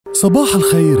صباح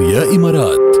الخير يا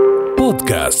إمارات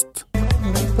بودكاست.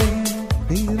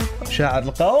 شاعر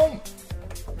القوم،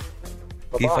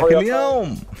 كيفك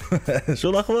اليوم؟ شو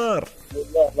الأخبار؟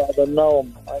 لله بعد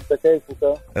النوم، أنت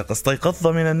كيفك؟ استيقظت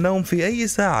من النوم في أي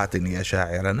ساعة يا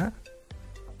شاعرنا؟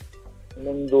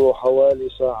 منذ حوالي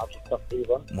ساعة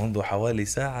تقريبا. منذ حوالي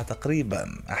ساعة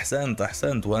تقريبا.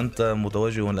 أحسنت. وأنت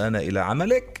متوجه الآن إلى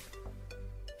عملك؟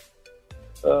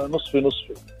 نصفي.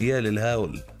 يا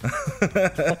للهاول.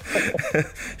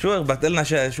 شو بدك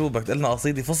تقلنا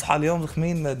قصيدة فصحى اليوم؟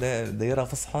 مين دايرة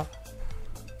فصحى؟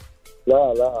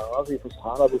 لا ما في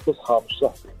فصحى، أنا بالفصحى مش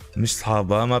صحبي، مش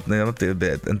صحابة. ما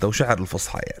أنت وشعر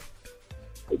الفصحى يعني.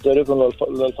 جاركم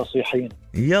للفصيحين.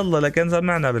 يلا لكن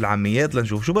سمعنا بالعاميات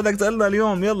لنشوف شو بدك تقلنا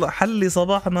اليوم. يلا حلي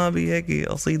صباحنا بهيك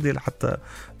قصيدة لحتى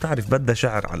تعرف بدها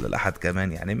شعر على الأحد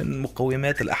كمان، يعني من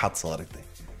مقومات الأحد صارت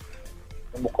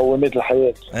مقومات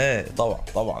الحياة. ايه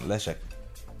طبعا لا شك.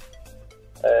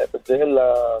 بدي أقول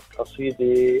لك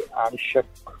قصيدة عن الشك.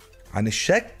 عن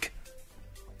الشك؟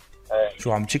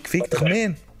 شو عم تشك فيك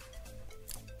تخمين؟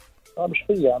 مش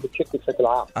فيها، عم بتشك بشكل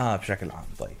عام. بشكل عام.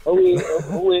 طيب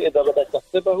هو إذا بدك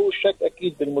تحسبها هو الشك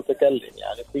أكيد بالمتكلم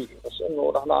يعني فيه، بس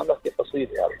إنه نحن عم نحكي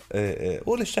قصيدة يعني. ايه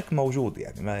قول الشك موجود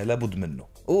يعني، ما لابد منه.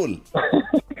 قول.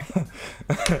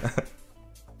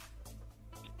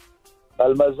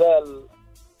 المازال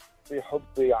في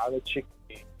حبي عم تشكي،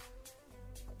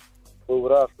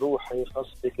 ووراك روحي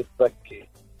قصدك تبكي،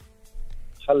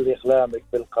 خلي أحلامك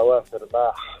بالقوافر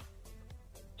ماح،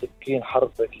 سكين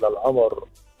حربك للعمر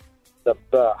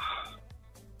ذباح،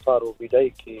 صاروا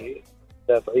بيديكي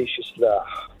لا تعيش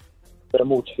سلاح،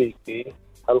 بموت فيكي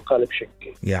هالقلب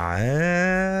شكي. يا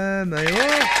عين.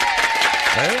 ايوه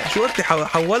شو قلتي؟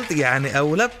 حولت يعني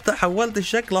قولبت، حولت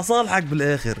الشك لصالحك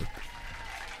بالاخر.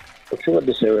 شو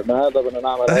بدي اسوي؟ ما هذا بدنا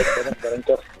نعمل هيك، بدنا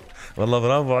نكفي. والله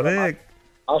برافو عليك.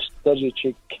 عشت تجي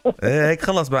تشيك. هيك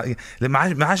خلص بقى،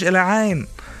 ما عاش إلى عين.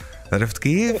 عرفت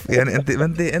كيف؟ يعني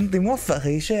انت موفق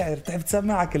خي شاعر، بتحب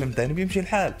تسمعها كلمتين بيمشي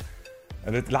الحال.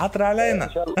 قلت العطر علينا.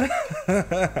 ان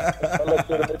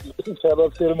شاء الله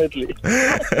تصير مثلي.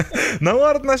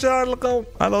 نورتنا شاعر القوم،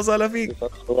 هلا وسهلا فيك.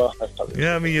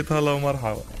 يا مية هلا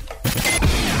ومرحبا.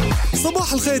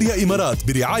 صباح الخير يا إمارات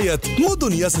برعاية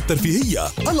مدن ياس الترفيهية.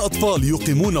 الأطفال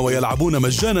يقيمون ويلعبون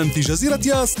مجانا في جزيرة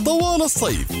ياس طوال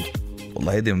الصيف.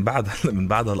 والله هيدي من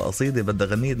بعد هالقصيدة بدها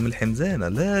غنية من الحمزانة.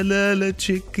 لا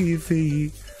تشكي في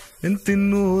انت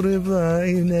النور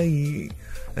بعيني.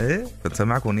 ايه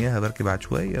بتسمعكم اياها بركي بعد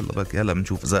شوي. يلا بركي هلا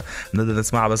بنشوف اذا بنقدر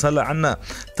نسمعها. بس هلا عنا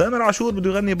تامر عاشور بده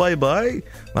يغني باي باي.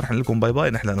 ما رح نقول لكم باي باي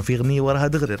نحن، لانه في اغنيه وراها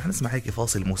دغري رح نسمع هيك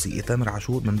فاصل موسيقي. تامر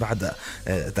عاشور من بعدها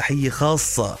تحيه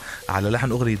خاصه على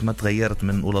لحن اغنيه ما تغيرت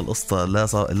من اولى القصه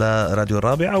لا راديو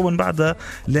الرابعه، ومن بعدها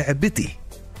لعبتي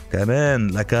كمان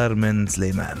لكارمن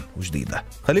سليمان وجديده.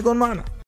 خليكم معنا.